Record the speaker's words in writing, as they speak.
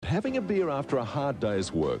having a beer after a hard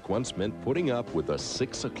day's work once meant putting up with a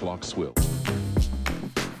 6 o'clock swill.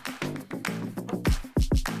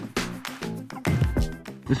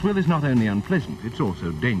 The swill is not only unpleasant, it's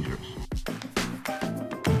also dangerous.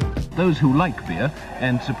 Those who like beer,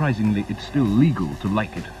 and surprisingly it's still legal to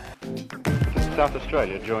like it. South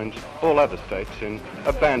Australia joins all other states in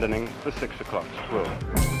abandoning the 6 o'clock swill.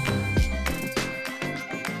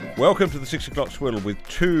 Welcome to the 6 o'clock swill with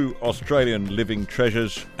two Australian living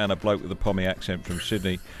treasures and a bloke with a Pommy accent from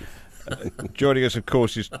Sydney. Joining us, of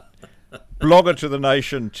course, is blogger to the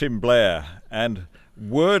nation, Tim Blair, and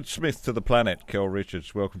wordsmith to the planet, Kel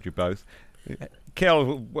Richards. Welcome to you both.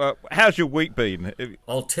 Kel, how's your week been?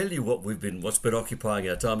 I'll tell you what's been occupying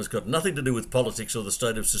our time. It's got nothing to do with politics or the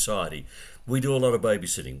state of society. We do a lot of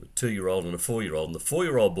babysitting with a 2-year-old and a 4-year-old, and the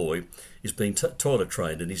 4-year-old boy is being toilet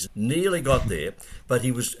trained, and he's nearly got there, but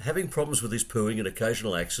he was having problems with his pooing and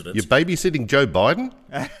occasional accidents. You're babysitting Joe Biden?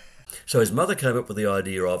 So his mother came up with the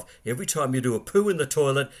idea of every time you do a poo in the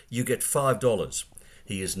toilet, you get $5.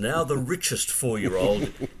 He is now the richest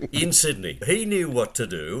 4-year-old in Sydney. He knew what to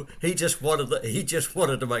do. He just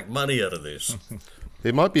wanted to make money out of this.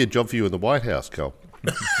 There might be a job for you in the White House, Cal.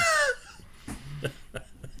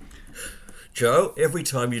 Joe, every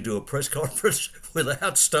time you do a press conference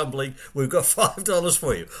without stumbling, we've got $5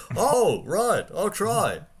 for you. Oh, right, I'll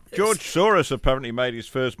try. George Soros apparently made his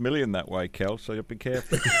first million that way, Kel, so you'll be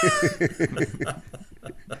careful.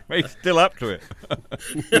 He's still up to it.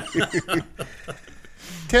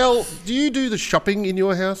 Cal, do you do the shopping in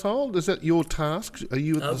your household? Is that your task? Are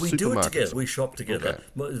you at the we supermarket? do it together. We shop together.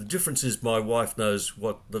 Okay. The difference is my wife knows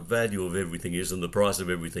what the value of everything is and the price of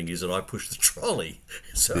everything is, and I push the trolley.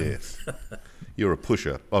 So. Yes. You're a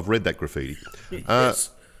pusher. I've read that graffiti.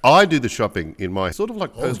 Yes. I do the shopping in my sort of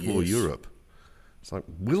like post-war yes. Europe. It's like,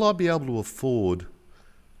 will I be able to afford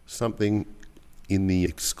something in the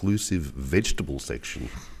exclusive vegetable section?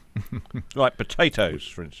 Like potatoes,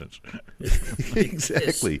 for instance.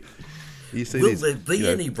 Exactly. Yes. You see Will there be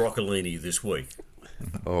any broccolini this week?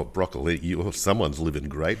 Oh, broccoli. Someone's living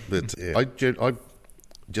great. But I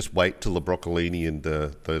just wait till the broccolini and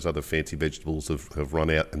those other fancy vegetables have run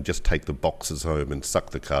out and just take the boxes home and suck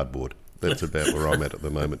the cardboard. That's about where I'm at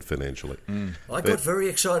the moment financially. I got very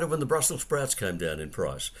excited when the Brussels sprouts came down in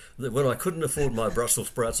price. When I couldn't afford my Brussels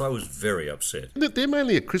sprouts, I was very upset. They're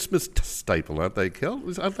mainly a Christmas staple, aren't they, Kel?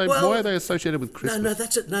 Well, why are they associated with Christmas?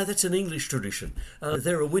 That's an English tradition.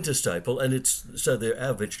 They're a winter staple, and so they're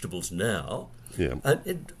our vegetables now. Yeah.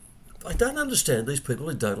 And I don't understand these people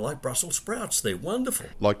who don't like Brussels sprouts. They're wonderful.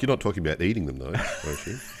 Like, you're not talking about eating them, though, aren't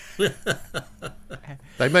you?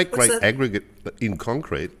 They make great aggregate in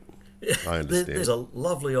concrete. I understand. There's a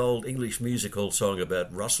lovely old English musical song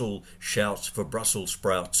about Russell shouts for Brussels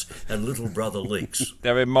sprouts and little brother leaks.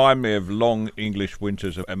 They remind me of long English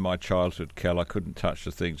winters and my childhood, Kel. I couldn't touch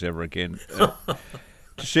the things ever again.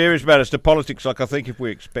 To serious matters, to politics, like I think if we're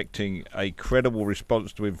expecting a credible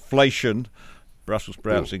response to inflation, Brussels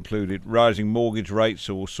sprouts included, rising mortgage rates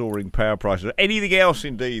or soaring power prices, or anything else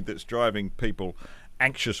indeed that's driving people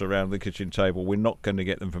anxious around the kitchen table, we're not going to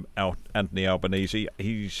get them from Anthony Albanese.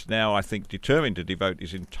 He's now, I think, determined to devote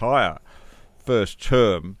his entire first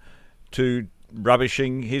term to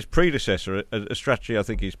rubbishing his predecessor, a strategy I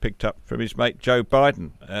think he's picked up from his mate Joe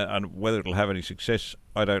Biden, and whether it'll have any success,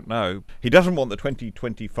 I don't know. He doesn't want the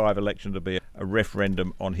 2025 election to be a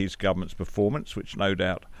referendum on his government's performance, which no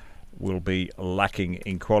doubt will be lacking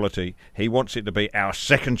in quality. He wants it to be our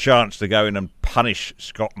second chance to go in and punish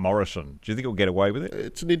Scott Morrison. Do you think he'll get away with it?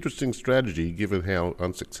 It's an interesting strategy given how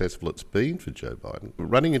unsuccessful it's been for Joe Biden.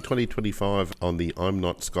 Running in 2025 on the I'm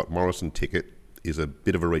not Scott Morrison ticket is a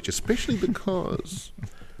bit of a reach, especially because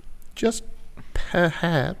just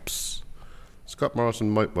perhaps Scott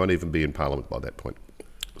Morrison won't even be in Parliament by that point.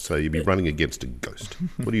 So you'd be running against a ghost.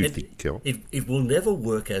 What do you think, Kel? It will never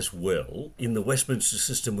work as well in the Westminster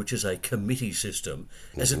system, which is a committee system,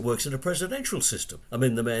 as it works in a presidential system. I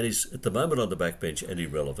mean, the man is at the moment on the backbench and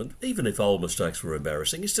irrelevant. Even if old mistakes were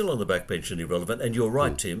embarrassing, he's still on the backbench and irrelevant. And you're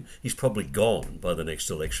right, Tim, he's probably gone by the next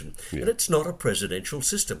election. Yeah. And it's not a presidential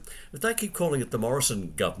system. If they keep calling it the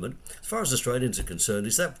Morrison government, as far as Australians are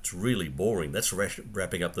concerned, that's really boring. That's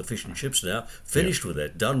wrapping up the fish and chips now. Finished with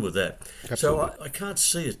that, done with that. Absolutely. So I can't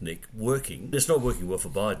see it, Nick, working. It's not working well for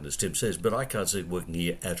Biden, as Tim says, but I can't see it working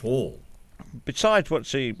here at all. Besides,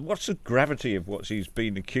 what's the gravity of what he's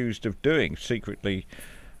been accused of doing? Secretly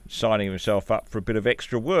signing himself up for a bit of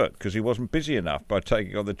extra work because he wasn't busy enough by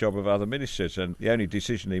taking on the job of other ministers, and the only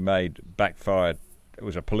decision he made backfired. It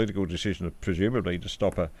was a political decision, presumably, to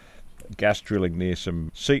stop a gas drilling near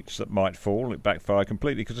some seats that might fall. It backfired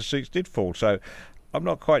completely because the seats did fall. So I'm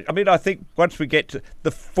not quite. I mean, I think once we get to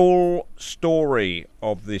the full story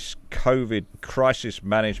of this COVID crisis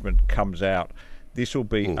management comes out, this will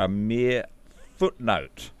be a mere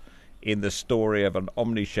footnote in the story of an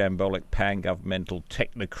omni-shambolic, pan-governmental,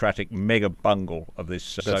 technocratic mega-bungle of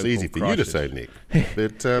this That's easy for you to say, Nick.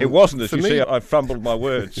 But, it wasn't, as for you me, see, I fumbled my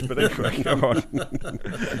words, but anyway, go on.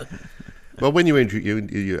 Well, when you enter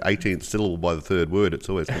your 18th syllable by the third word, it's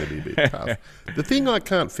always going to be a bit tough. The thing I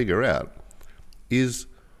can't figure out is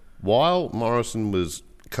while Morrison was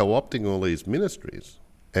co-opting all these ministries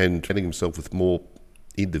and getting himself with more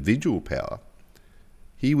individual power,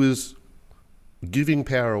 he was giving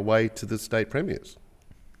power away to the state premiers,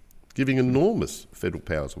 giving enormous federal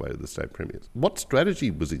powers away to the state premiers. What strategy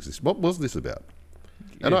was existing? What was this about?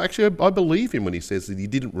 And I believe him when he says that he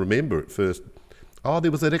didn't remember at first. Oh,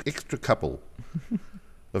 there was that extra couple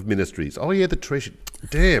of ministries. Oh, yeah, the Treasury.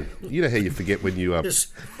 Damn, you know how you forget when you you're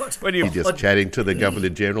just chatting to the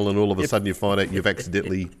Governor-General and all of a sudden you find out you've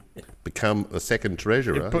accidentally become a second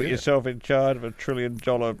treasurer. You put yourself in charge of $1 trillion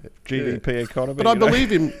GDP economy. But I believe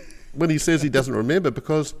him when he says he doesn't remember,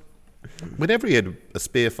 because whenever he had a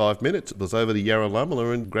spare 5 minutes, it was over to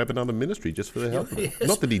Yarralummula and grab another ministry just for the help. Yes.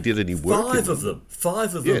 Not that he did any work.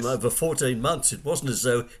 Five of them over 14 months. It wasn't as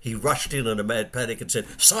though he rushed in a mad panic and said,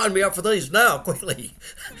 sign me up for these now, quickly.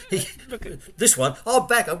 This one, I'm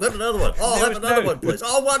back, I've got another one. Oh, I'll have another one, please.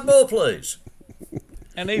 Oh, one more, please.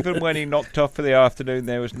 And even when he knocked off for the afternoon,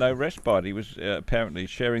 there was no respite. He was apparently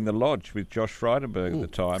sharing the lodge with Josh Frydenberg at the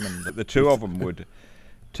time, and the two of them would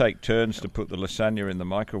take turns to put the lasagna in the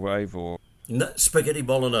microwave or... No, spaghetti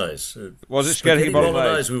bolognese. Was it spaghetti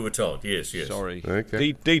bolognese? We were told, yes. Sorry.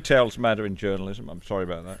 Okay. Details matter in journalism. I'm sorry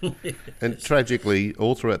about that. And tragically,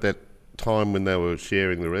 all throughout that time when they were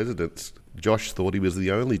sharing the residence, Josh thought he was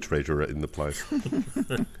the only treasurer in the place.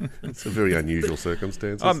 It's a very unusual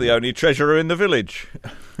circumstance. I'm the only treasurer in the village.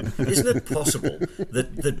 Isn't it possible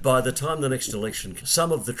that by the time the next election,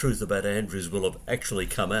 some of the truth about Andrews will have actually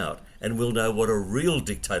come out and we'll know what a real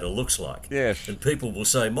dictator looks like? Yes. And people will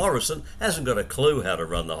say, Morrison hasn't got a clue how to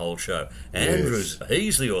run the whole show. Andrews,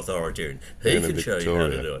 he's the authoritarian. He can show you how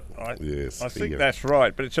to do it. I think that's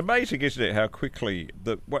right. But it's amazing, isn't it, how quickly,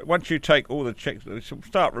 once you take all the checks,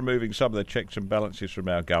 start removing some of the checks and balances from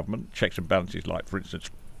our government, checks and balances like, for instance,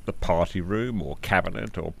 the party room or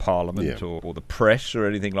cabinet or parliament or the press or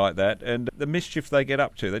anything like that, and the mischief they get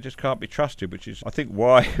up to, they just can't be trusted, which is, I think,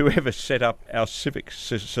 why whoever set up our civic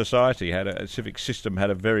society a civic system had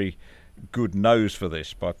a very good nose for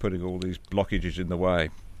this by putting all these blockages in the way.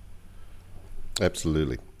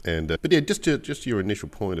 Absolutely. And but yeah, just your initial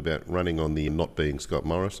point about running on the not being Scott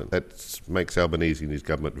Morrison, that makes Albanese and his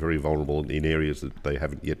government very vulnerable in areas that they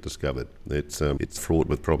haven't yet discovered. It's fraught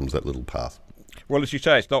with problems, that little path. Well, as you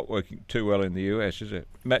say, it's not working too well in the US, is it?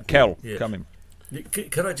 Matt Kell, coming.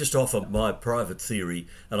 Can I just offer my private theory,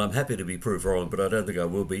 and I'm happy to be proved wrong, but I don't think I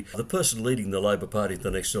will be. The person leading the Labor Party at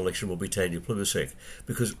the next election will be Tanya Plibersek,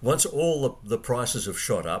 because once all the prices have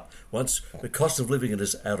shot up, once the cost of living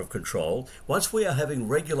is out of control, once we are having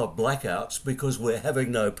regular blackouts because we're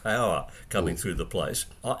having no power coming through the place,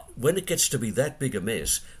 when it gets to be that big a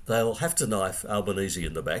mess, they'll have to knife Albanese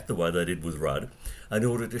in the back, the way they did with Rudd, in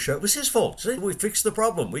order to show it was his fault. See, we fixed the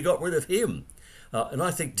problem. We got rid of him. And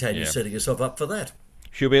I think Tanya's setting herself up for that.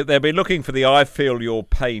 They'll be looking for the I Feel Your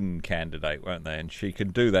Pain candidate, won't they? And she can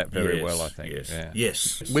do that very well, I think.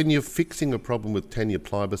 Yes. When you're fixing a problem with Tanya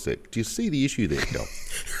Plibersek, do you see the issue there, Cal?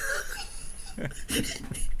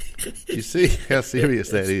 Do you see how serious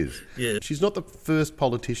that is? Yeah. She's not the first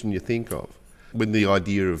politician you think of when the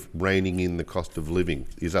idea of reining in the cost of living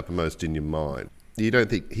is uppermost in your mind. You don't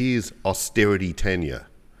think, here's austerity Tanya.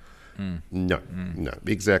 No,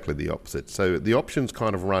 exactly the opposite. So the options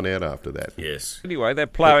kind of run out after that. Yes. Anyway, they're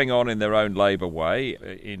ploughing on in their own Labor way.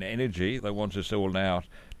 In energy, they want us all now,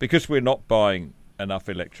 because we're not buying enough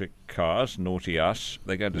electric cars, naughty us,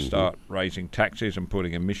 they're going to start raising taxes and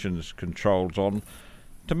putting emissions controls on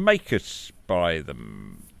to make us buy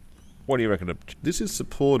them. What do you reckon? This is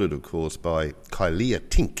supported, of course, by Kylea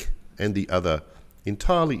Tink and the other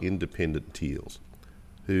entirely independent Teals,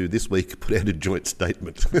 who this week put out a joint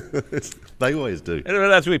statement. They always do.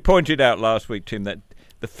 As we pointed out last week, Tim, that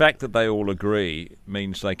the fact that they all agree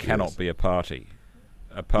means they cannot be a party.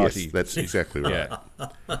 Yes, that's exactly right.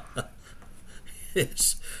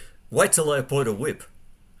 Yes. Wait till they appoint a whip.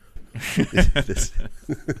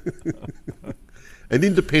 An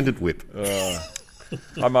independent whip.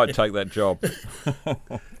 I might take that job.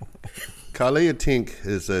 Kylea Tink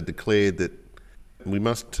has declared that We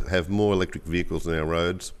must have more electric vehicles on our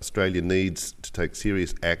roads. Australia needs to take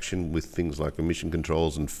serious action with things like emission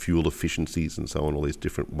controls and fuel efficiencies and so on, all these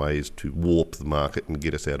different ways to warp the market and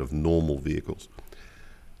get us out of normal vehicles.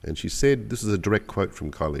 And she said, this is a direct quote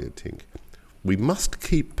from Kylie Tink, "We must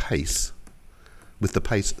keep pace with the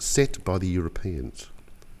pace set by the Europeans."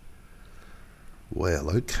 Well,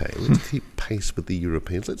 okay, let's keep pace with the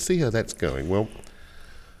Europeans. Let's see how that's going. Well,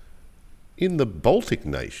 in the Baltic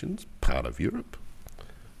nations, part of Europe,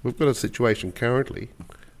 we've got a situation currently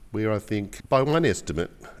where I think, by one estimate,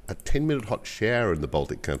 a 10-minute hot shower in the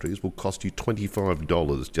Baltic countries will cost you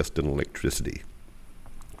 $25 just in electricity.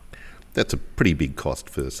 That's a pretty big cost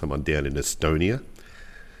for someone down in Estonia.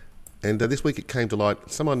 And this week it came to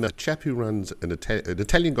light, a chap who runs, an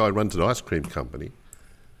Italian guy runs an ice cream company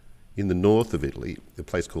in the north of Italy, a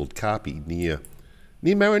place called Carpi, near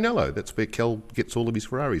Maranello. That's where Kel gets all of his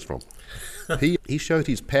Ferraris from. He showed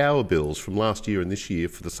his power bills from last year and this year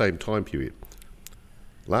for the same time period.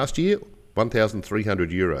 Last year,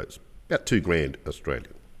 €1,300, about $2,000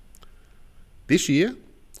 Australian. This year,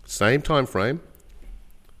 same time frame,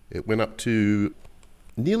 it went up to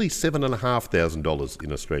nearly $7,500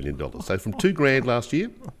 in Australian dollars. So from $2,000 last year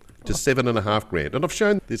to $7,500. And I've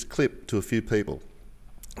shown this clip to a few people,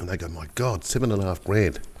 and they go, "My God,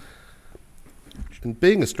 $7,500." And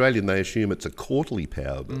being Australian, they assume it's a quarterly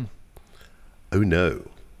power bill. Oh no,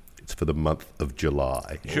 it's for the month of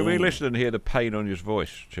July. Should we listen and hear the pain on his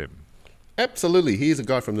voice, Jim? Absolutely. Here's a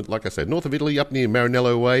guy from, like I said, north of Italy, up near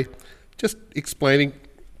Maranello way, just explaining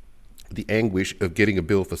the anguish of getting a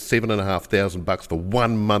bill for $7,500 for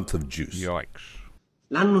 1 month of juice. Yikes.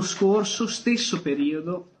 L'anno scorso, stesso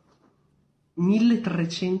periodo,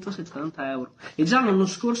 €1.370. E già l'anno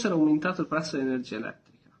scorso era aumentato il prezzo dell'energia elettrica.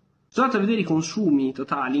 Sono andato a vedere i consumi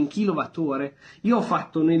totali in kilowattora. Io ho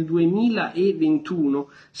fatto nel 2021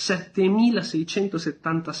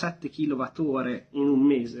 7.677 kilowattora in un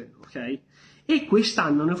mese, ok? E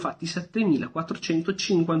quest'anno ne ho fatti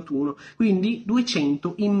 7.451, quindi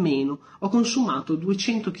 200 in meno. Ho consumato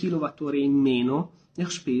 200 kilowattora in meno e ho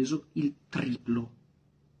speso il triplo.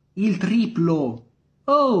 Il triplo!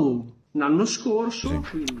 Oh! L'anno scorso,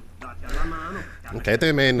 quindi dati alla mano. Okay,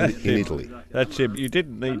 the man in Italy. That's him. You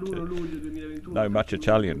didn't need to know much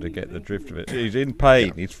Italian to get the drift of it. He's in pain.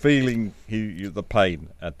 Yeah. He's feeling the pain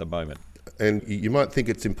at the moment. And you might think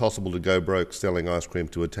it's impossible to go broke selling ice cream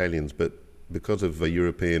to Italians, but because of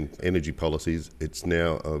European energy policies, it's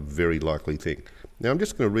now a very likely thing. Now, I'm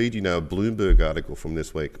just going to read you now a Bloomberg article from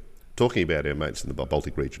this week talking about our mates in the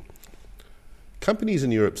Baltic region. Companies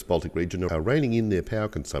in Europe's Baltic region are reining in their power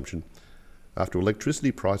consumption after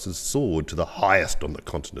electricity prices soared to the highest on the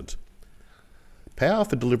continent. Power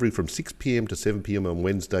for delivery from 6 p.m. to 7 p.m. on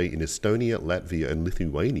Wednesday in Estonia, Latvia and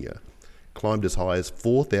Lithuania climbed as high as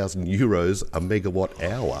 €4,000 a megawatt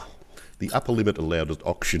hour. The upper limit allowed at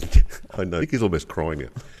auction, I know, Nick is almost crying now,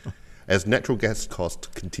 as natural gas costs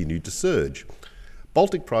continued to surge.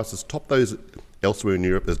 Baltic prices topped those elsewhere in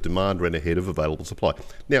Europe as demand ran ahead of available supply.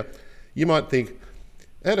 Now, you might think,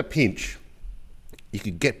 at a pinch, you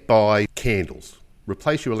could get by candles.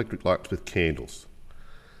 Replace your electric lights with candles.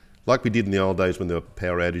 Like we did in the old days when there were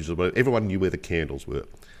power outages, everyone knew where the candles were.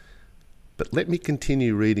 But let me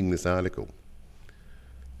continue reading this article.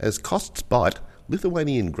 As costs bite,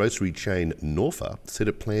 Lithuanian grocery chain Norfa said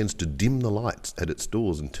it plans to dim the lights at its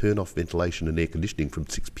stores and turn off ventilation and air conditioning from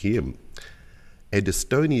 6 p.m. And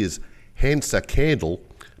Estonia's Hansa Candle,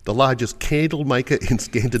 the largest candle maker in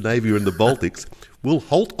Scandinavia and the Baltics, will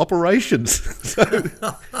halt operations. So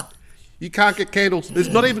you can't get candles. There's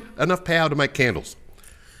not even enough power to make candles.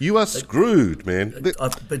 You are screwed, man.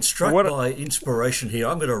 I've been struck by inspiration here.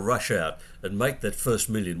 I'm going to rush out and make that first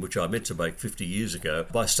million, which I meant to make 50 years ago,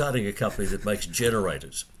 by starting a company that makes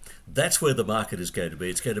generators. That's where the market is going to be.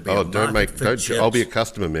 It's going to be a market for generators. I'll be a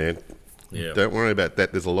customer, man. Yeah. Don't worry about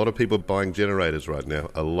that. There's a lot of people buying generators right now.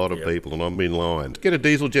 A lot of people, and I'm in line. Get a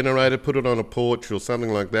diesel generator, put it on a porch or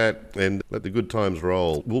something like that, and let the good times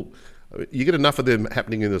roll. Well, you get enough of them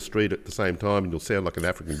happening in the street at the same time, and you'll sound like an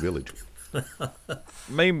African village.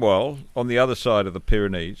 Meanwhile, on the other side of the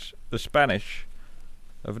Pyrenees, the Spanish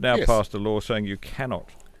have now passed a law saying you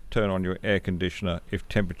cannot turn on your air conditioner if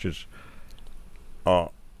temperatures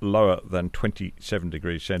are lower than 27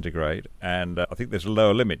 degrees centigrade, and I think there's a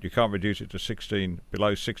lower limit. You can't reduce it to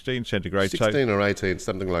below 16 centigrade. 16 or 18,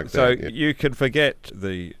 something like that. So you can forget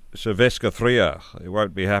the cerveza fría. It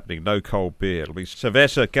won't be happening. No cold beer. It'll be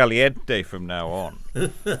cerveza caliente from now on.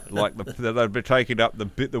 Like they'll be taking up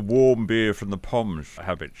the warm beer from the Poms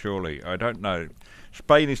habit, surely. I don't know.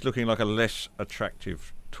 Spain is looking like a less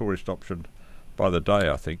attractive tourist option by the day,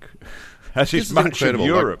 I think, as is much in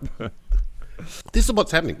Europe. This is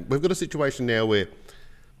what's happening. We've got a situation now where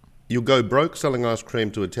you'll go broke selling ice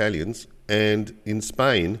cream to Italians, and in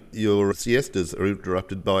Spain, your siestas are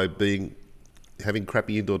interrupted by having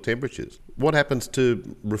crappy indoor temperatures. What happens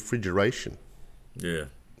to refrigeration? Yeah.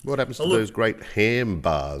 What happens to those great ham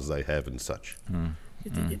bars they have and such?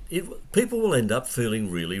 People will end up feeling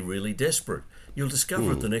really, really desperate. You'll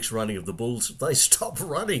discover at the next running of the Bulls, they stop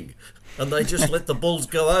running and they just let the Bulls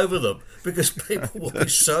go over them because people will be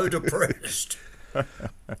so depressed.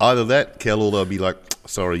 Either that, Kel, or they'll be like,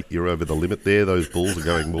 sorry, you're over the limit there. Those Bulls are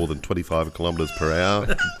going more than 25 kilometres per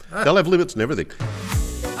hour. They'll have limits and everything.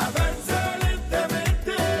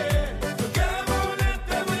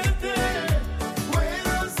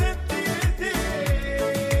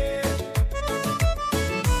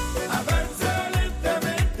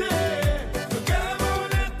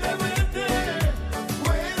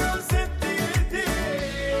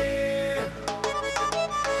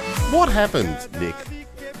 What happens, Nick?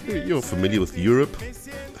 You're familiar with Europe,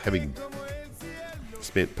 having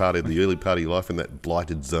spent part of the early part of your life in that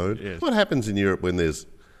blighted zone. Yes. What happens in Europe when there's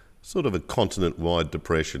sort of a continent-wide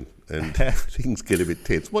depression and things get a bit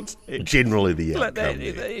tense? What's generally the outcome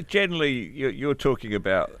there? Generally, you're talking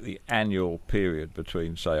about the annual period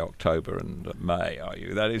between, say, October and May, are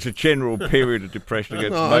you? That is a general period of depression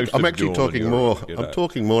against most I'm of actually Northern talking Europe, more. you know. I'm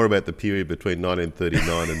talking more about the period between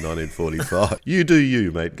 1939 and 1945. You do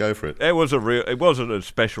you, mate. Go for it. It wasn't a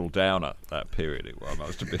special downer, that period. I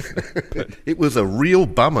must admit. It was a real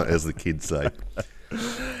bummer, as the kids say.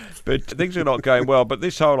 But things are not going well. But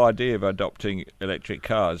this whole idea of adopting electric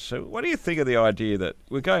cars, so what do you think of the idea that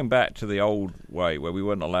we're going back to the old way where we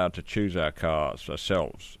weren't allowed to choose our cars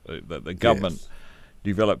ourselves, that the government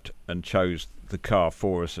developed and chose the car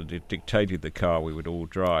for us and it dictated the car we would all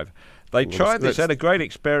drive? They tried this, had a great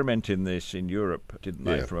experiment in this in Europe, didn't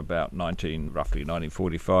they, from about roughly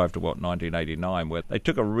 1945 to 1989, where they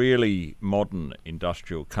took a really modern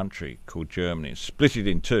industrial country called Germany and split it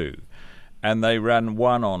in two. And they ran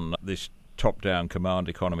one on this top-down command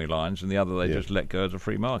economy lines, and the other they just let go as a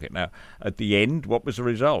free market. Now, at the end, what was the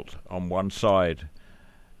result? On one side,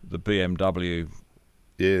 the BMW...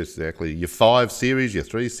 Yes, exactly. Your 5 Series, your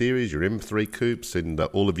 3 Series, your M3 Coupes, and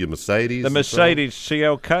all of your Mercedes. The Mercedes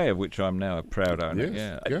CLK, of which I'm now a proud owner.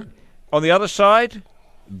 Yeah. On the other side,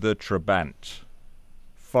 the Trabant.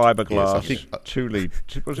 Fiberglass,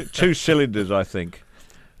 yes, 2 cylinders, I think.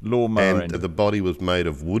 Lawnmower and the body was made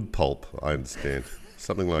of wood pulp, I understand.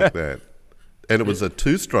 Something like that. And it was a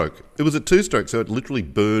two-stroke. It was a two-stroke, so it literally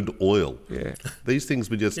burned oil. Yeah. These things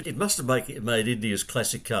were just... It must have made India's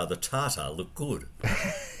classic car, the Tata, look good.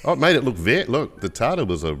 Oh, it made it look Look, the Tata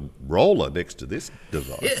was a roller next to this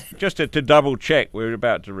device. Yeah. Just to double check, we're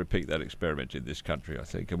about to repeat that experiment in this country, I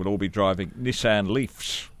think, and we'll all be driving Nissan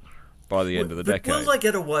Leafs by the end of the decade. Will they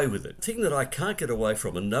get away with it? The thing that I can't get away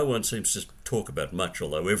from, and no one seems to talk about much,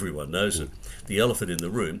 although everyone knows it, the elephant in the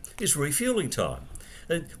room, is refuelling time.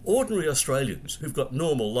 And ordinary Australians who've got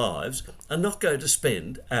normal lives are not going to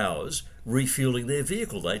spend hours refuelling their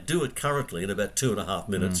vehicle. They do it currently in about 2.5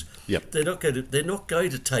 minutes. Yep. They're not going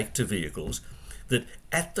to take to vehicles that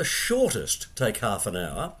at the shortest take half an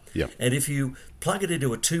hour. Yep. And if you plug it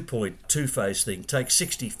into a 2.2 phase thing, takes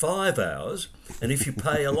 65 hours. And if you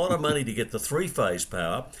pay a lot of money to get the 3-phase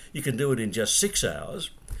power, you can do it in just 6 hours.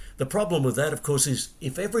 The problem with that, of course, is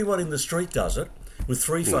if everyone in the street does it with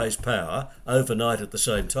 3-phase power overnight at the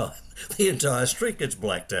same time, the entire street gets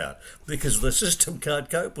blacked out because the system can't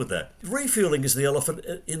cope with that. Refuelling is the elephant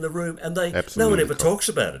in the room, and no one ever talks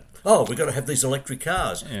about it. Oh, we've got to have these electric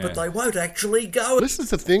cars, but they won't actually go. This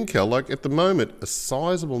is the thing, Cal. Like at the moment, a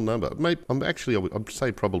sizable number, I'd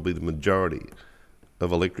say probably the majority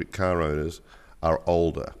of electric car owners are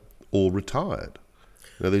older or retired.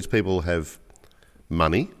 Now, these people have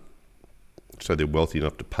money, so they're wealthy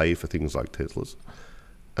enough to pay for things like Teslas.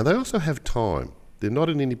 And they also have time. They're not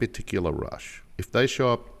in any particular rush. If they show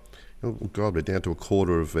up, oh God, we're down to a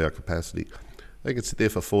quarter of our capacity, they can sit there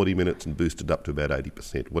for 40 minutes and boost it up to about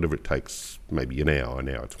 80%, whatever it takes, maybe an hour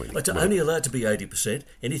 20. It's only allowed to be 80%.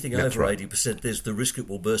 Anything That's over right. 80%, there's the risk it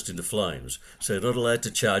will burst into flames. So you're not allowed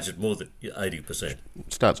to charge it more than 80%.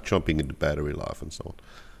 It starts chomping into battery life and so on.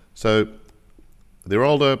 So they're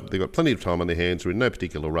older, they've got plenty of time on their hands, they're in no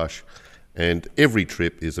particular rush, and every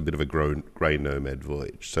trip is a bit of a grey nomad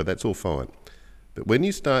voyage. So that's all fine. But when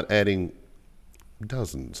you start adding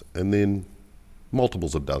dozens and then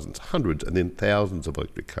multiples of dozens, hundreds and then thousands of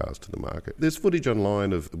electric cars to the market. There's footage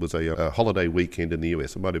online of, it was a holiday weekend in the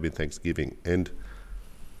US, it might have been Thanksgiving, and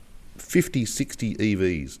 50, 60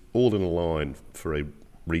 EVs all in a line for a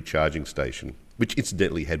recharging station, which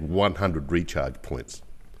incidentally had 100 recharge points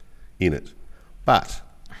in it. But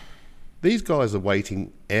These guys are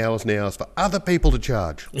waiting hours and hours for other people to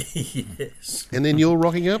charge. Yes. And then you're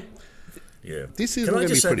rocking up? Yeah. This isn't Can I going to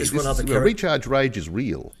be just say pretty. this one other Recharge rage is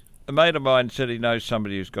real. A mate of mine said he knows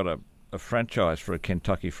somebody who's got a franchise for a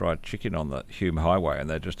Kentucky Fried Chicken on the Hume Highway, and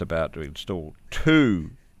they're just about to install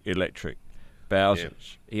 2 electric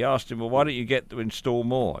Bowsers. Yeah. He asked him, well, why don't you get to install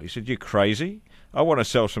more? He said, you crazy? I want to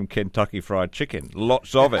sell some Kentucky Fried Chicken.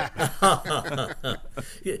 Lots of it.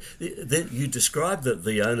 You described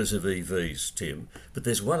the owners of EVs, Tim, but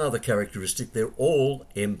there's one other characteristic. They're all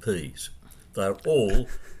MPs. They're all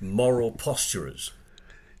moral posturers.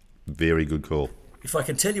 Very good call. If I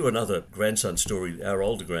can tell you another grandson story, our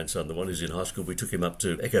older grandson, the one who's in high school, we took him up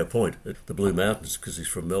to Echo Point at the Blue Mountains because he's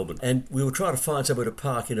from Melbourne. And we were trying to find somewhere to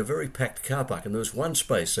park in a very packed car park. And there was one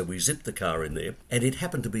space, so we zipped the car in there. And it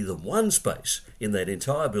happened to be the one space in that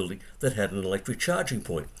entire building that had an electric charging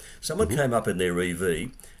point. Someone came up in their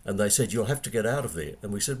EV and they said, you'll have to get out of there.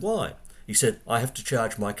 And we said, why? He said, I have to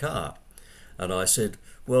charge my car. And I said,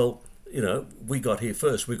 well, you know, we got here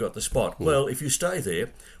first, we got the spot. Well, if you stay there,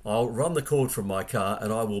 I'll run the cord from my car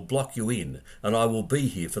and I will block you in and I will be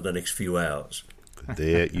here for the next few hours.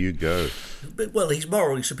 There you go. But, well, he's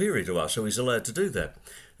morally superior to us, so he's allowed to do that.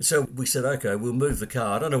 So we said, OK, we'll move the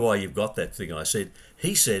car. I don't know why you've got that thing, I said.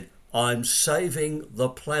 He said, I'm saving the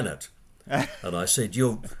planet. And I said,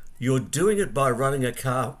 You're doing it by running a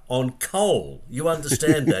car on coal. You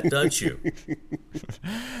understand that, don't you?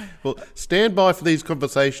 Well, stand by for these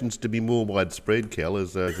conversations to be more widespread, Cal,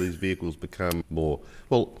 as these vehicles become more...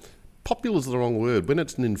 Well, popular is the wrong word, when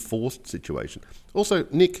it's an enforced situation. Also,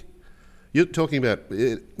 Nick, you're talking about...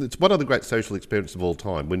 It's one of the great social experiments of all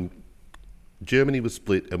time, when Germany was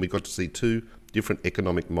split and we got to see 2 different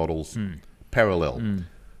economic models parallel.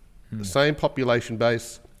 The same population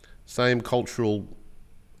base, same cultural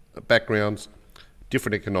backgrounds,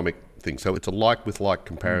 different economic things. So it's a like with like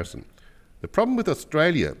comparison. The problem with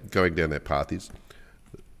Australia going down that path is,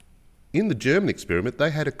 in the German experiment,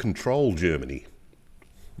 they had a control Germany.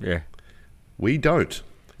 Yeah. We don't.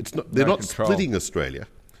 It's not. They're not control. splitting Australia.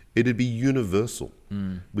 It'd be universal,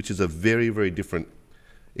 which is a very, very different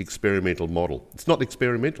experimental model. It's not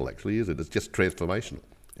experimental, actually, is it? It's just transformational,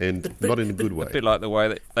 and not in a good way. A bit like the way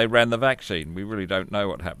that they ran the vaccine. We really don't know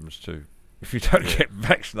what happens to if you don't get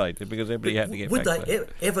vaccinated, because everybody had to get vaccinated. Would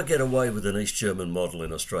they ever get away with an East German model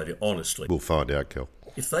in Australia, honestly? We'll find out, Kel.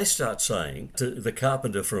 If they start saying to the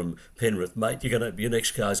carpenter from Penrith, mate, your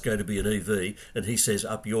next car's going to be an EV, and he says,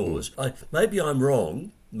 up yours, maybe I'm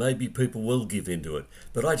wrong, maybe people will give into it,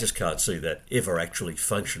 but I just can't see that ever actually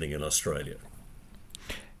functioning in Australia.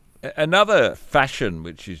 Another fashion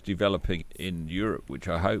which is developing in Europe, which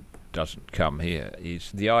I hope doesn't come here,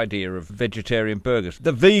 is the idea of vegetarian burgers.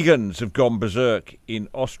 The vegans have gone berserk in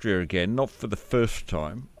Austria again, not for the first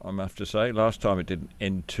time, I have to say. Last time it didn't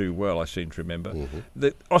end too well, I seem to remember.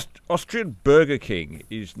 The Austrian Burger King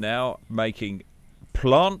is now making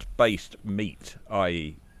plant-based meat,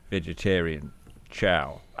 i.e. vegetarian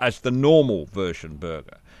chow, as the normal version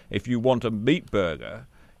burger. If you want a meat burger,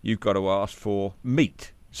 you've got to ask for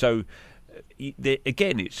meat. So,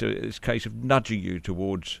 again, it's a case of nudging you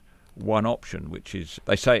towards one option, which is,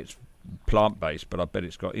 they say it's plant-based, but I bet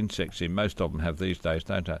it's got insects in. Most of them have these days,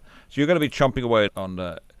 don't they? So you're going to be chomping away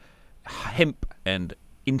on hemp and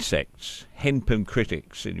insects, hemp and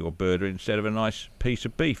critics in your burger instead of a nice piece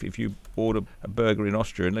of beef if you order a burger in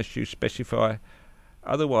Austria, unless you specify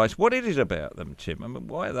otherwise. What it is about them, Tim? I mean,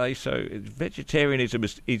 why are they so... Vegetarianism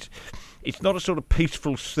is it's not a sort of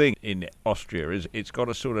peaceful thing in Austria. It's got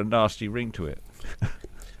a sort of nasty ring to it.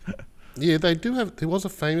 Yeah, they do have... There was a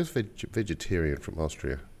famous vegetarian from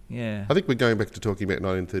Austria. Yeah. I think we're going back to talking about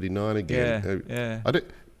 1939 again. Yeah.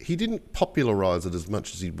 He didn't popularise it as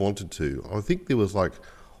much as he wanted to. I think there was like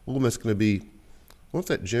almost going to be... What's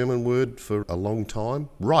that German word for a long time?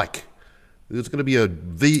 Reich. There's going to be a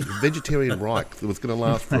vegetarian Reich that was going to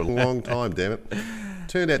last for a long time, damn it.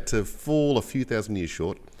 Turned out to fall a few thousand years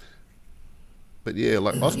short. But yeah,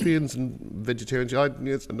 like Austrians and vegetarians,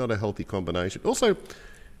 it's not a healthy combination. Also,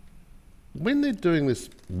 when they're doing this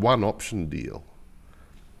one option deal,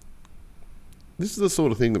 this is the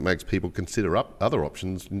sort of thing that makes people consider other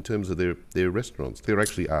options in terms of their restaurants. There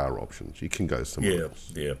actually are options. You can go somewhere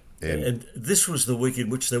else. Yeah. And this was the week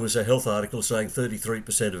in which there was a health article saying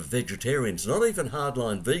 33% of vegetarians, not even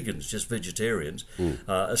hardline vegans, just vegetarians,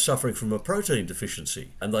 are suffering from a protein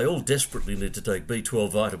deficiency. And they all desperately need to take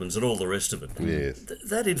B12 vitamins and all the rest of it. Yes.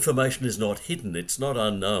 That information is not hidden. It's not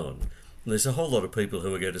unknown. And there's a whole lot of people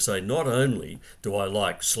who are going to say, not only do I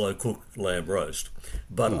like slow-cooked lamb roast,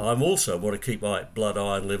 but I'm also want to keep my blood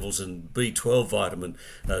iron levels and B12 vitamin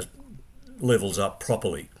levels up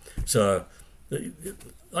properly. So...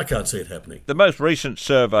 I can't see it happening. The most recent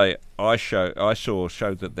survey I saw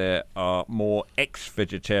showed that there are more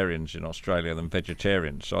ex-vegetarians in Australia than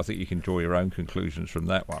vegetarians. So I think you can draw your own conclusions from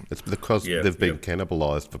that one. It's because they've been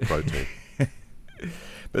cannibalised for protein.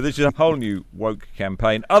 But this is a whole new woke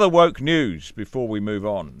campaign. Other woke news before we move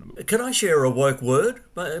on. Can I share a woke word?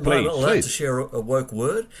 Am I not allowed to share a woke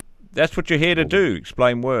word? That's what you're here to do,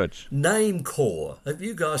 explain words. Name Corps. Have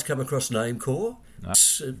you guys come across Name Corps? No.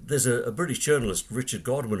 There's a British journalist, Richard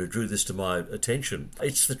Godwin, who drew this to my attention.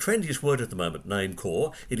 It's the trendiest word at the moment, Name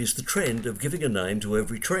Corps. It is the trend of giving a name to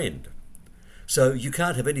every trend. So you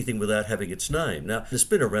can't have anything without having its name. Now, it's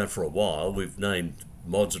been around for a while. We've named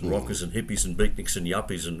mods and rockers and hippies and beatniks and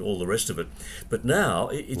yuppies and all the rest of it. But now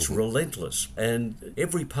it's relentless, and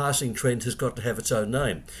every passing trend has got to have its own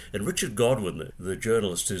name. And Richard Godwin, the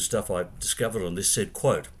journalist whose stuff I discovered on this, said,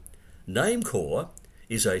 quote, "Name Corps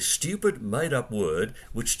is a stupid made-up word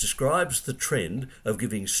which describes the trend of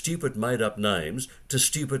giving stupid made-up names to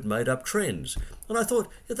stupid made-up trends." And I thought,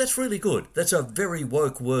 that's really good. That's a very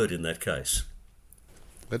woke word in that case.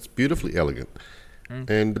 That's beautifully elegant.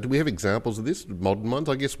 And do we have examples of this? Modern ones?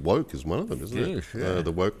 I guess woke is one of them, isn't it? Yeah.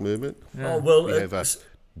 The woke movement. Yeah. Oh, well, we have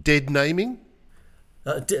dead naming.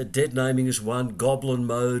 Dead naming is one. Goblin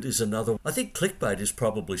mode is another. I think clickbait is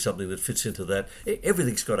probably something that fits into that.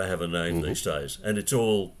 Everything's got to have a name these days, and it's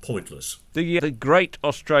all pointless. The Great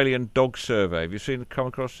Australian Dog Survey. Have you come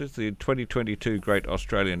across this? The 2022 Great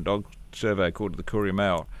Australian Dog Survey, according to the Courier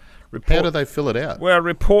Mail. How do they fill it out? Well,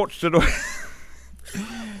 reports that...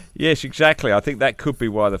 Yes, exactly. I think that could be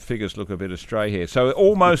why the figures look a bit astray here. So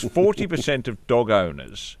almost 40% of dog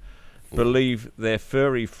owners believe their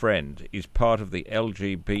furry friend is part of the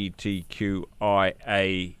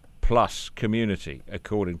LGBTQIA plus community,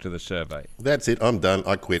 according to the survey. That's it. I'm done.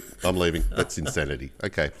 I quit. I'm leaving. That's insanity.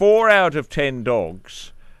 Okay. 4 out of 10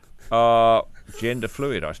 dogs are gender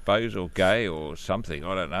fluid, I suppose, or gay or something.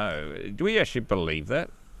 I don't know. Do we actually believe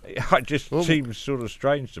that? It just seems sort of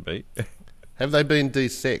strange to me. Have they been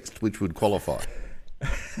desexed, which would qualify?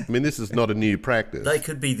 I mean, this is not a new practice. They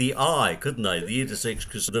could be the eye, couldn't they? The intersex,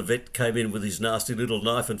 because the vet came in with his nasty little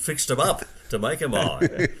knife and fixed them up to make them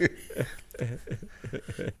eye.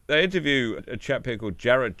 They interview a chap here called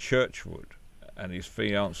Jared Churchwood and his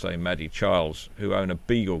fiancée Maddie Childs, who own a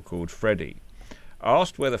beagle called Freddie.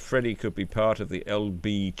 Asked whether Freddie could be part of the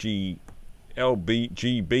LGBTQI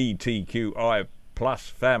plus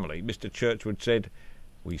family, Mr. Churchwood said,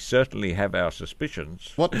 "We certainly have our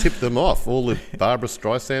suspicions." What tipped them off? All the Barbara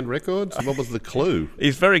Streisand records? What was the clue?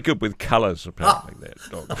 He's very good with colours, apparently, that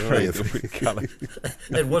dog. Very good with colours.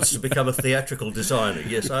 And wants to become a theatrical designer.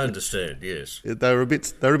 Yes, I understand, yes. They were a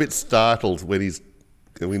bit startled when his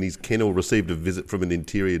kennel received a visit from an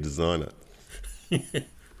interior designer.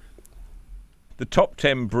 The top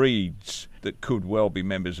 10 breeds that could well be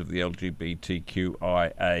members of the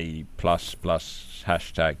LGBTQIA plus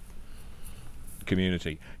hashtag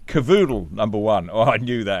community. Cavoodle, number 1. Oh, I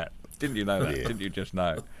knew that. Didn't you know that? Yeah. Didn't you just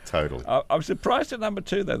know? Totally. I'm surprised at number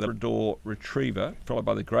 2, though. The Labrador Retriever, followed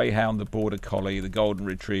by the Greyhound, the Border Collie, the Golden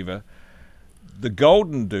Retriever, the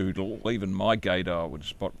Golden Doodle, even my gaydar would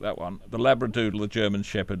spot that one, the Labradoodle, the German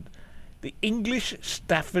Shepherd, the English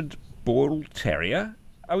Stafford Bull Terrier.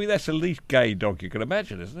 I mean, that's the least gay dog you can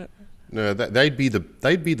imagine, isn't it? No, they'd be the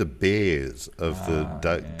bears of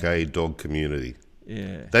the gay dog community.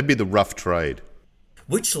 Yeah. They'd be the rough trade.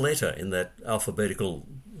 Which letter in that alphabetical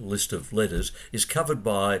list of letters is covered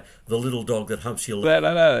by the little dog that humps your leg?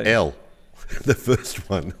 No. L. The first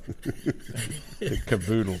one. The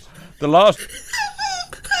Cavoodle. The last...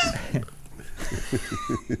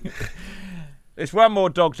 There's one more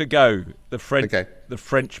dog to go. The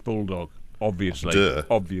French Bulldog. Obviously.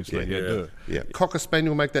 Yeah. Cocker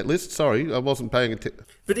Spaniel make that list? Sorry, I wasn't paying attention.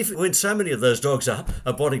 But when so many of those dogs are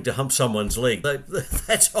wanting to hump someone's leg,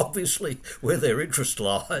 that's obviously where their interest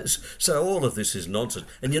lies. So all of this is nonsense.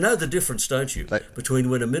 And you know the difference, don't you, between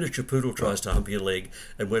when a miniature poodle tries to hump your leg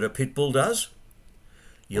and when a pit bull does?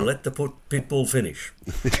 You let the pit bull finish.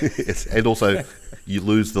 Yes, and also you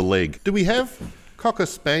lose the leg. Do we have Cocker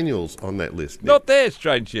Spaniels on that list, Nick? Not there,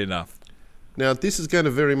 strangely enough. Now, this is going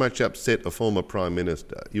to very much upset a former Prime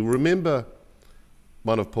Minister. You'll remember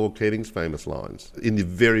one of Paul Keating's famous lines in the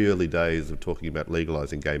very early days of talking about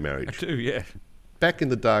legalising gay marriage. I do, yeah. Back in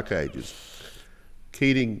the dark ages,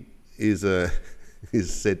 Keating is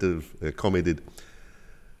said to have commented,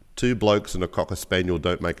 "2 blokes and a Cocker Spaniel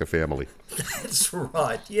don't make a family." That's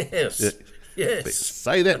right, yes. Yeah. Yes. But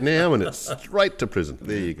say that now and it's straight to prison.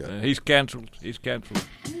 There you go. He's cancelled.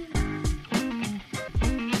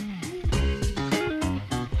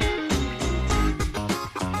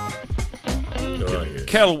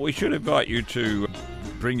 Kel, we should invite you to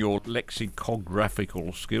bring your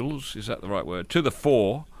lexicographical skills, is that the right word, to the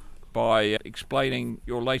fore by explaining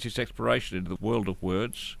your latest exploration into the world of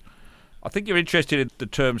words. I think you're interested in the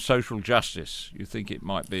term social justice. You think it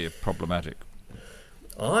might be problematic.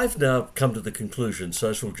 I've now come to the conclusion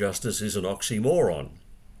social justice is an oxymoron.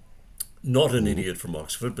 Not an idiot from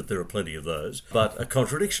Oxford, but there are plenty of those, but a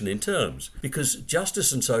contradiction in terms, because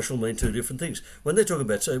justice and social mean two different things. When they're talking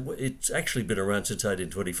about, so it's actually been around since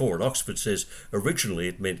 1824, and Oxford says originally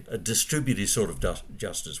it meant a distributive sort of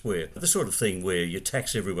justice, where the sort of thing where you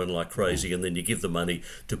tax everyone like crazy and then you give the money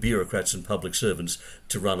to bureaucrats and public servants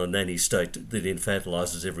to run a nanny state that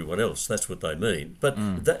infantilises everyone else. That's what they mean. But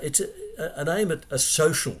it's an aim at a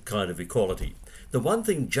social kind of equality. The one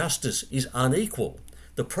thing, justice is unequal.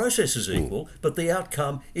 The process is equal, but the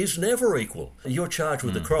outcome is never equal. You're charged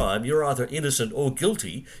with a crime, you're either innocent or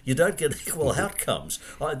guilty, you don't get equal outcomes.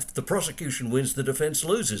 The prosecution wins, the defence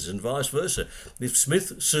loses, and vice versa. If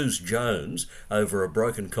Smith sues Jones over a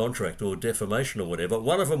broken contract or defamation or whatever,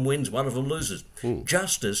 one of them wins, one of them loses.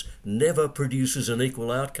 Justice never produces an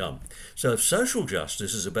equal outcome. So if social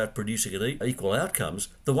justice is about producing equal outcomes,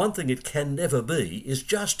 the one thing it can never be is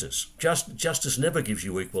justice. Justice never gives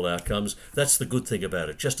you equal outcomes. That's the good thing about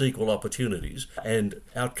it, just equal opportunities and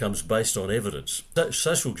outcomes based on evidence.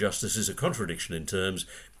 Social justice is a contradiction in terms.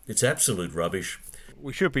 It's absolute rubbish.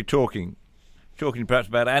 We should be talking perhaps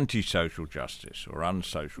about anti-social justice or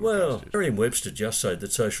unsocial justice. Well, Merriam-Webster just said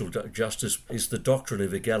that social justice is the doctrine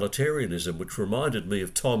of egalitarianism, which reminded me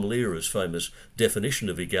of Tom Lehrer's famous definition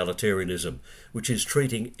of egalitarianism, which is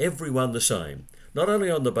treating everyone the same, not only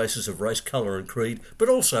on the basis of race, colour and creed, but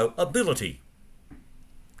also ability.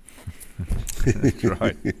 That's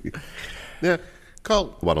right. Now,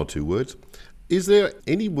 Kyle, one or two words. Is there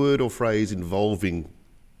any word or phrase involving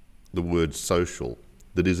the word social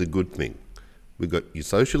that is a good thing? We've got your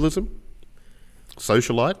socialism,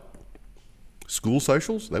 socialite, school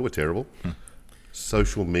socials, they were terrible.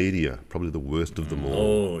 Social media, probably the worst of them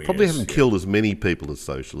all. Probably haven't killed as many people as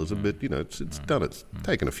socialism, but, it's done. It's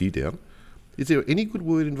taken a few down. Is there any good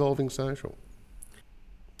word involving social?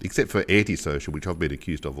 Except for antisocial, which I've been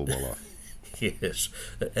accused of all my life. Yes,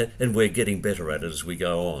 and we're getting better at it as we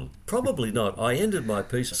go on. Probably not. I ended my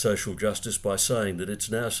piece on social justice by saying that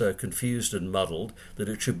it's now so confused and muddled that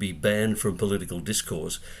it should be banned from political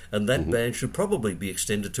discourse, and that ban should probably be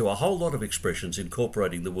extended to a whole lot of expressions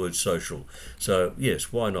incorporating the word social. So,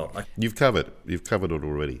 yes, why not? You've covered it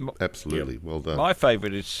already. Absolutely. Yep. Well done. My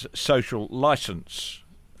favourite is social licence.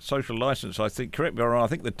 Social licence, I think, correct me if I'm wrong, I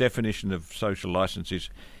think the definition of social licence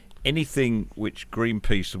is anything which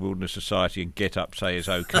Greenpeace, the Wilderness Society and Get Up say is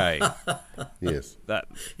okay. Yes. That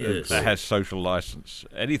has social licence.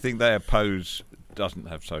 Anything they oppose doesn't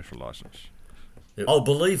have social licence. I'll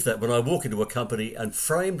believe that when I walk into a company and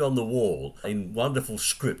framed on the wall in wonderful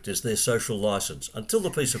script is their social licence. Until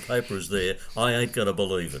the piece of paper is there, I ain't going to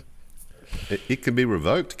believe it. It can be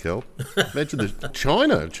revoked, Kel. Imagine that.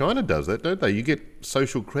 China does that, don't they? You get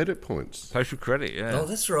social credit points. Social credit, yeah. Oh,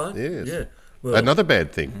 that's right. Yes. Yeah. Well, another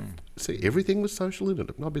bad thing. See, everything was social,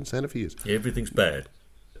 isn't it? I've been saying it for years. Everything's bad.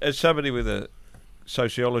 As somebody with a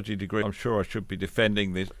sociology degree, I'm sure I should be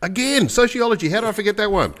defending this. Again, sociology. How did I forget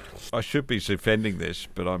that one? I should be defending this,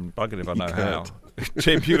 but I'm buggered if I know how.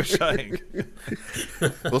 Tim, you were saying.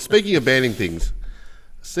 Well, speaking of banning things,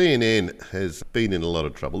 CNN has been in a lot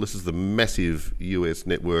of trouble. This is the massive US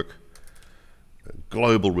network,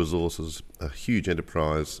 global resources, a huge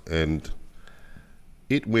enterprise, and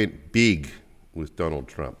it went big with Donald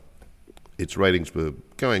Trump. Its ratings were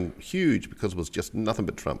going huge because it was just nothing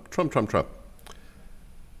but Trump. Trump.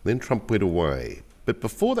 Then Trump went away. But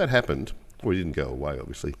before that happened, well, he didn't go away,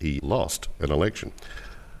 obviously. He lost an election.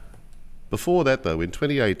 Before that, though, in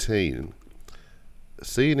 2018,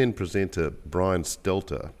 CNN presenter Brian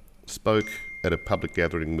Stelter spoke at a public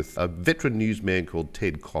gathering with a veteran newsman called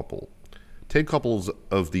Ted Koppel. Ted Koppel's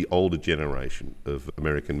of the older generation of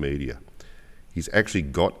American media. He's actually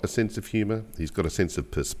got a sense of humour, he's got a sense of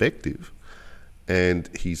perspective, and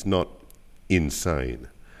he's not insane.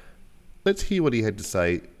 Let's hear what he had to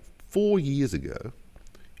say 4 years ago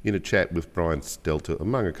in a chat with Brian Stelter,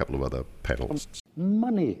 among a couple of other panellists.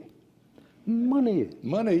 Money.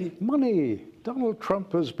 Donald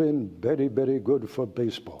Trump has been very, very good for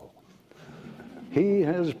baseball. He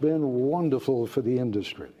has been wonderful for the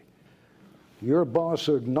industry. Your boss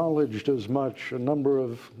acknowledged as much a number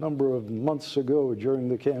of months ago during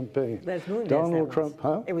the campaign. Les Moonves, Donald Trump,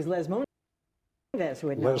 huh? It was Les Moonves who Les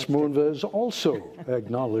acknowledged Moonves also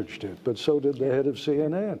acknowledged it, but so did the head of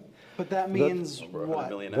CNN. But that means what?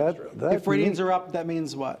 That If ratings are up, that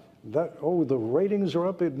means what? that, oh, the ratings are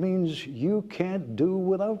up, it means you can't do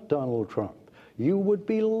without Donald Trump. You would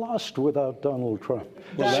be lost without Donald Trump.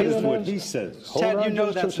 Well, that is what he says. Ted, you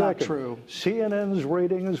know that's not true. CNN's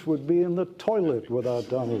ratings would be in the toilet without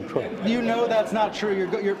Donald Trump. You know that's not true.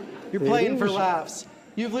 You're playing for laughs.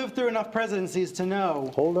 You've lived through enough presidencies to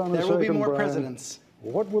know Hold on a there second, will be more Brian. presidents.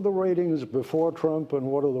 What were the ratings before Trump and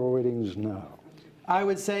what are the ratings now? I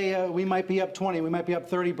would say we might be up 20, we might be up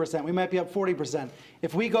 30%, we might be up 40%.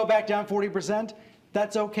 If we go back down 40%,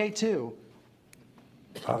 that's okay too.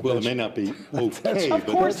 Well, it may not be okay. Of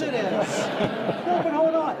course it is. No, but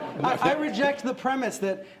hold on. I reject the premise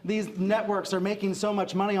that these networks are making so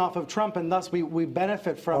much money off of Trump and thus we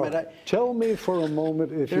benefit from it. Tell me for a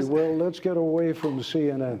moment, if you will, let's get away from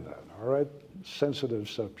CNN then, all right? Sensitive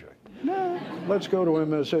subject. No. Let's go to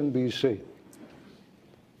MSNBC.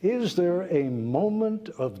 Is there a moment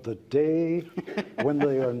of the day when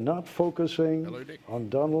they are not focusing on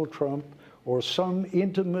Donald Trump or some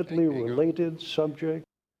intimately related subject?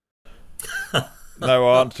 No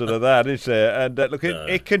answer to that, is there? And look,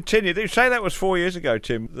 it continued. You say that was 4 years ago,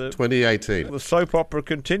 Tim. 2018. The soap opera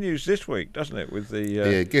continues this week, doesn't it? With the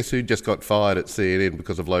Yeah, guess who just got fired at CNN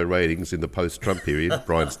because of low ratings in the post-Trump period?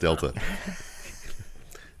 Brian Stelter.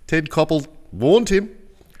 Ted Koppel warned him.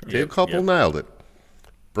 Ted Koppel nailed it.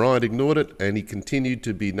 Brian ignored it, and he continued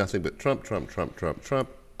to be nothing but Trump, Trump, Trump, Trump, Trump,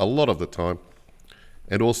 a lot of the time,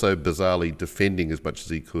 and also bizarrely defending as much as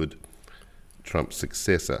he could Trump's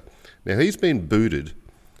successor. Now, he's been booted,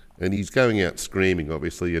 and he's going out screaming,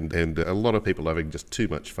 obviously, and a lot of people are having just too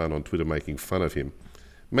much fun on Twitter making fun of him,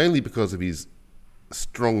 mainly because of his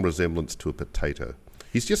strong resemblance to a potato.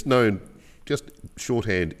 He's just known, just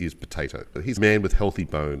shorthand is potato. He's a man with healthy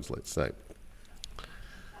bones, let's say.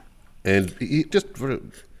 And just for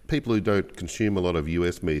people who don't consume a lot of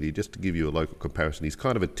US media, just to give you a local comparison, he's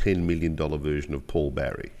kind of a $10 million version of Paul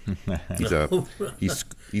Barry.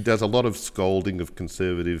 He does a lot of scolding of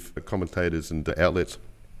conservative commentators and outlets.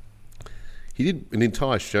 He did an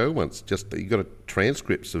entire show once, he got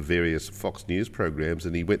transcripts of various Fox News programs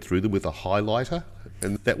and he went through them with a highlighter,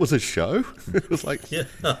 and that was a show? It was like...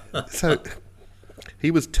 So he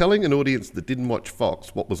was telling an audience that didn't watch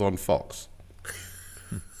Fox what was on Fox.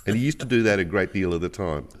 And he used to do that a great deal of the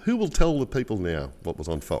time. Who will tell the people now what was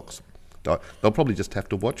on Fox? They'll probably just have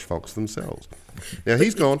to watch Fox themselves. Now,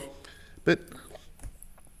 he's gone, but...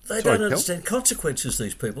 They don't understand consequences,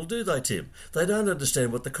 these people, do they, Tim? They don't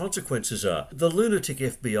understand what the consequences are. The lunatic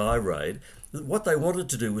FBI raid, what they wanted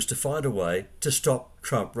to do was to find a way to stop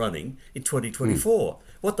Trump running in 2024.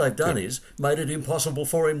 What they've done is made it impossible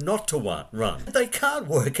for him not to run. They can't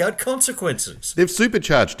work out consequences. They've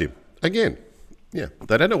supercharged him, again. Yeah,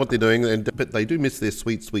 they don't know what they're doing, but they do miss their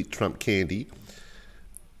sweet, sweet Trump candy.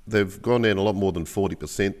 They've gone down a lot more than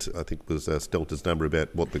 40%, I think was Stelter's number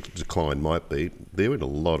about what the decline might be. They're in a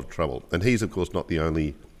lot of trouble. And he's, of course, not the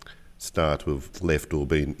only star to have left or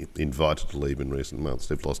been invited to leave in recent months.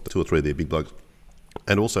 They've lost 2 or 3 of their big blokes,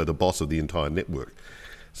 and also the boss of the entire network.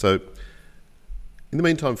 So, in the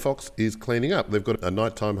meantime, Fox is cleaning up. They've got a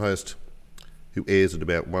nighttime host who airs at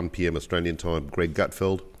about 1 p.m. Australian time, Greg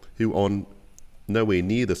Gutfeld, who on nowhere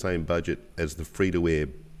near the same budget as the free-to-air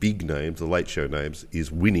big names, the late show names,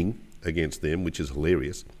 is winning against them, which is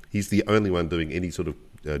hilarious. He's the only one doing any sort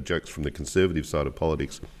of jokes from the conservative side of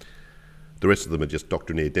politics. The rest of them are just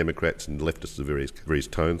doctrinaire Democrats and leftists of various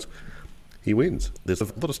tones. He wins. There's a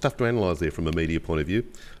lot of stuff to analyse there from a media point of view.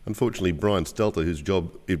 Unfortunately, Brian Stelter, whose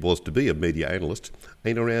job it was to be a media analyst,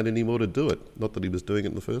 ain't around anymore to do it. Not that he was doing it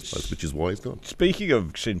in the first place, which is why he's gone. Speaking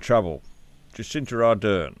of in trouble, Jacinda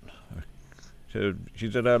Ardern. So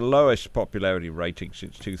she's at her lowest popularity rating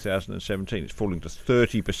since 2017. It's falling to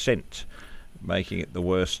 30%, making it the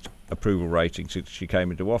worst approval rating since she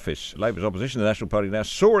came into office. Labour's opposition to the National Party now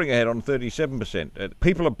soaring ahead on 37%.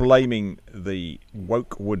 People are blaming the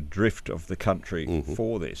wokewood drift of the country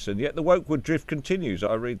for this, and yet the wokewood drift continues.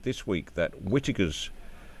 I read this week that Whittaker's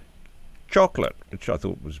chocolate, which I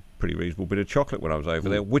thought was a pretty reasonable bit of chocolate when I was over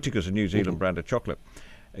there. Whittaker's a New Zealand brand of chocolate.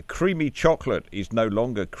 Creamy chocolate is no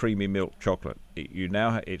longer creamy milk chocolate.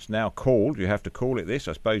 It's now called, you have to call it this,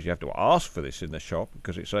 I suppose you have to ask for this in the shop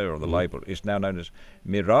because it's there on the label. It's now known as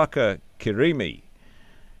Miraka Kirimi.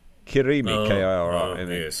 Kirimi, K-I-R-I.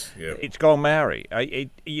 Yes, yeah. It's gone Maori. I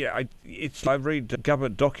read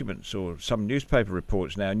government documents or some newspaper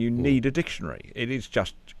reports now, and you need a dictionary. It is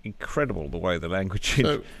just incredible the way the language is.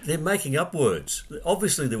 So they're making up words.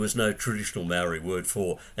 Obviously, there was no traditional Maori word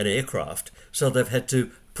for an aircraft, so they've had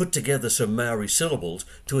to put together some Maori syllables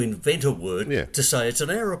to invent a word to say it's an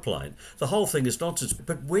aeroplane. The whole thing is nonsense.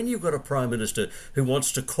 But when you've got a Prime Minister who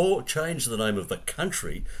wants to change the name of the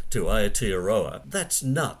country to Aotearoa, that's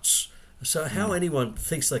nuts. So how anyone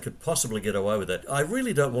thinks they could possibly get away with that, I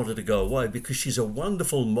really don't want her to go away, because she's a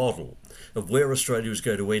wonderful model of where Australia is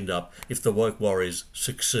going to end up if the woke warriors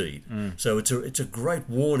succeed. So it's a great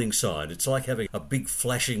warning sign. It's like having a big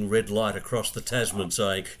flashing red light across the Tasman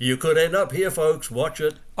saying, you could end up here, folks, watch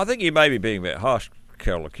it. I think you may be being a bit harsh,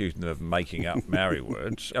 Carol, accusing them of making up Maori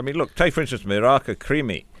words. I mean, look, take for instance Miraka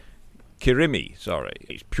Kirimi.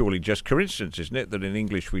 It's purely just coincidence, isn't it, that in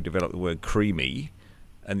English we develop the word creamy,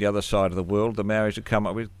 and the other side of the world, the Maoris have come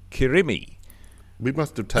up with kirimi. We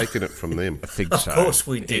must have taken it from them. I think so. Of course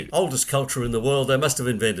we did. Oldest culture in the world, they must have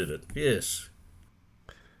invented it, yes.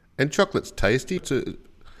 And chocolate's tasty.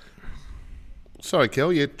 Sorry,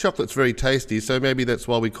 Kel, chocolate's very tasty, so maybe that's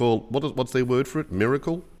why we call... What's their word for it?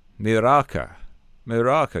 Miracle? Miraka,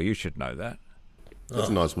 you should know that. That's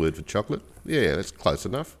a nice word for chocolate. Yeah, that's close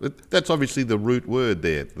enough. That's obviously the root word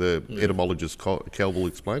there. The etymologist Cal will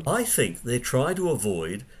explain. I think they're trying to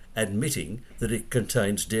avoid admitting that it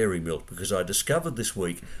contains dairy milk, because I discovered this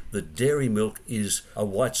week that dairy milk is a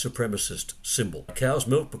white supremacist symbol. Cow's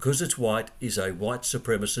milk, because it's white, is a white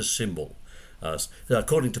supremacist symbol,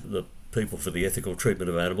 according to the people for the ethical treatment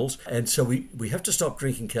of animals. And so we have to stop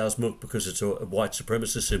drinking cow's milk because it's a white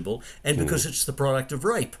supremacist symbol, and because it's the product of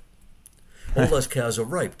rape. All those cows are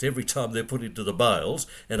raped every time they're put into the bales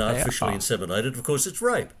and artificially inseminated. Of course, it's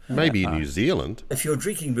rape. Maybe in New Zealand. If you're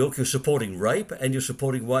drinking milk, you're supporting rape and you're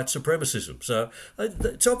supporting white supremacism. So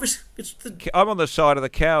it's obvious. I'm on the side of the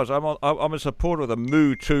cows. I'm a supporter of the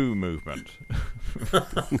Moo Too movement.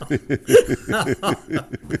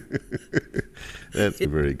 That's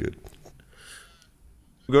very good.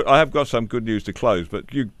 I have got some good news to close,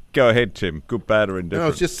 but you go ahead, Tim. Good, bad, or indifferent. No, I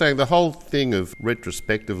was just saying the whole thing of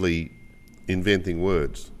retrospectively inventing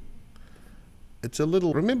words. It's a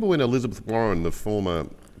little... Remember when Elizabeth Warren, the former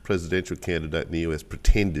presidential candidate in the US,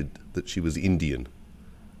 pretended that she was Indian,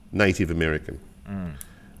 Native American,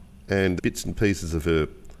 and bits and pieces of her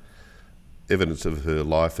evidence of her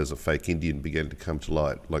life as a fake Indian began to come to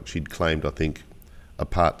light. Like she'd claimed, I think, a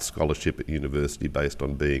part scholarship at university based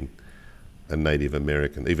on being a Native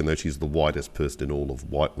American, even though she's the whitest person in all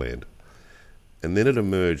of Whiteland. And then it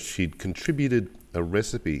emerged she'd contributed a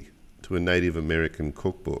recipe to a Native American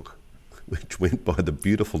cookbook, which went by the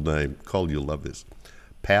beautiful name, Cole, you'll love this,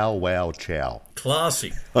 Pow Wow Chow.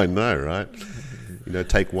 Classy. I know, right?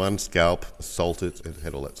 Take one scalp, salt it, and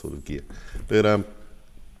had all that sort of gear. But,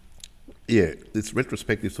 yeah, it's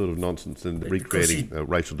retrospective sort of nonsense and recreating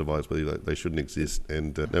racial divides where they shouldn't exist.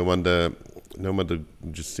 And no wonder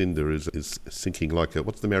Jacinda is sinking like a...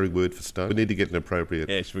 What's the Maori word for stone? We need to get an appropriate...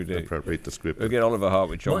 Yes, we do. Appropriate descriptor. We'll get Oliver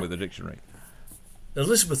Hartwich on with the dictionary.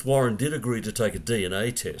 Elizabeth Warren did agree to take a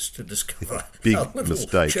DNA test to discover Big how little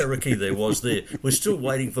mistake. Cherokee there was there. We're still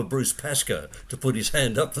waiting for Bruce Pascoe to put his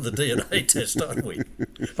hand up for the DNA test, aren't we?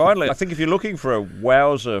 Finally, I think if you're looking for a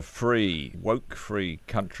wowser-free, woke-free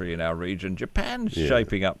country in our region, Japan's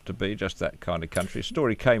shaping up to be just that kind of country. A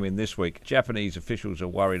story came in this week. Japanese officials are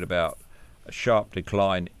worried about a sharp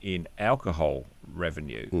decline in alcohol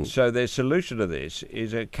revenue. So their solution to this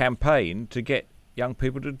is a campaign to get young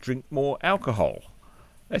people to drink more alcohol.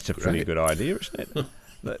 That's a pretty good idea, isn't it?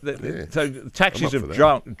 So taxes have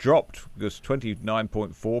dropped because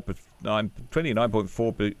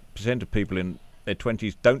 29.4% of people in their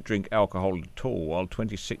 20s don't drink alcohol at all, while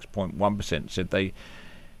 26.1% said they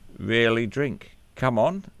rarely drink. Come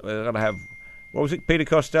on, we're going to have, what was it Peter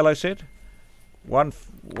Costello said? One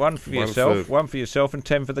for yourself and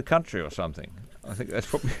 10 for the country or something. I think that's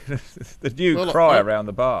probably the new cry around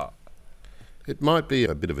the bar. It might be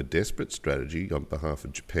a bit of a desperate strategy on behalf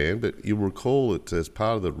of Japan, but you'll recall that as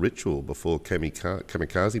part of the ritual before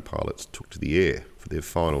kamikaze pilots took to the air for their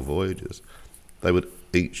final voyages, they would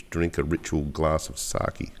each drink a ritual glass of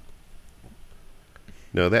sake.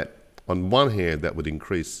 Now that, on one hand, that would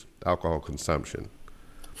increase alcohol consumption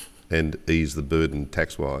and ease the burden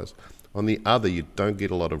tax-wise. On the other, you don't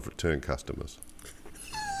get a lot of return customers.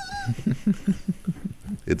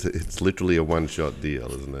 It's literally a one-shot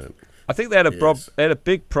deal, isn't it? I think they had a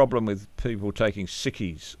big problem with people taking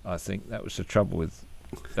sickies. I think that was the trouble with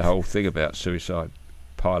the whole thing about suicide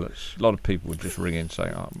pilots. A lot of people would just ring in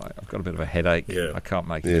saying, "Oh, mate, I've got a bit of a headache. I can't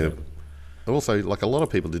make it." Also, like a lot of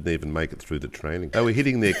people didn't even make it through the training. They were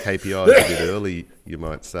hitting their KPIs a bit early, you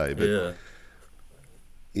might say. But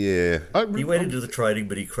he went into the training,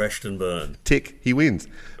 but he crashed and burned. Tick, he wins.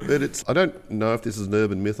 But I don't know if this is an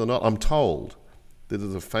urban myth or not. I'm told that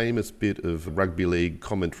there's a famous bit of rugby league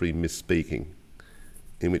commentary misspeaking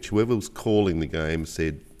in which whoever was calling the game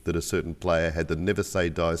said that a certain player had the never say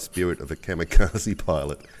die spirit of a kamikaze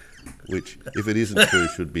pilot, which, if it isn't true,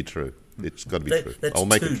 should be true. It's got to be true. That's I'll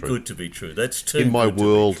make too it true. good to be true. That's too in my good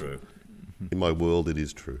world, to be true. In my world, it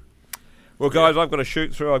is true. Well, guys, I've got to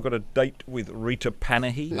shoot through. I've got a date with Rita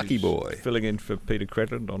Panahi. Lucky boy. Filling in for Peter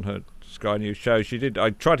Credland on her Sky News show. She did. I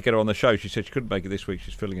tried to get her on the show. She said she couldn't make it this week.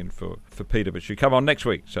 She's filling in for Peter, but she'll come on next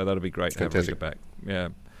week, so that'll be great to have Rita back. Yeah.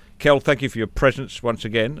 Kel, thank you for your presence once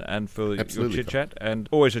again and for your chit-chat. And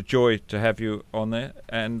always a joy to have you on there.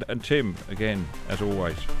 And Tim, again, as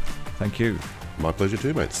always, thank you. My pleasure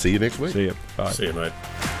too, mate. See you next week. See you. Bye. See you, mate.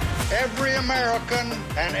 Every American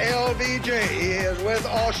and LBJ is with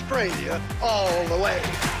Australia all the way.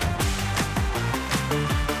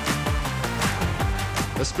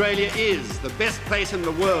 Australia is the best place in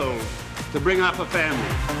the world to bring up a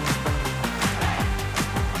family.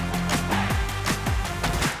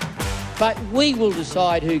 But we will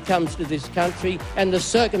decide who comes to this country and the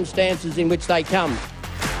circumstances in which they come.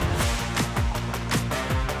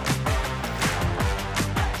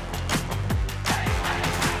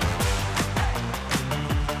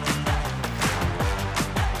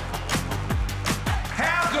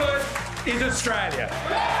 How good is Australia?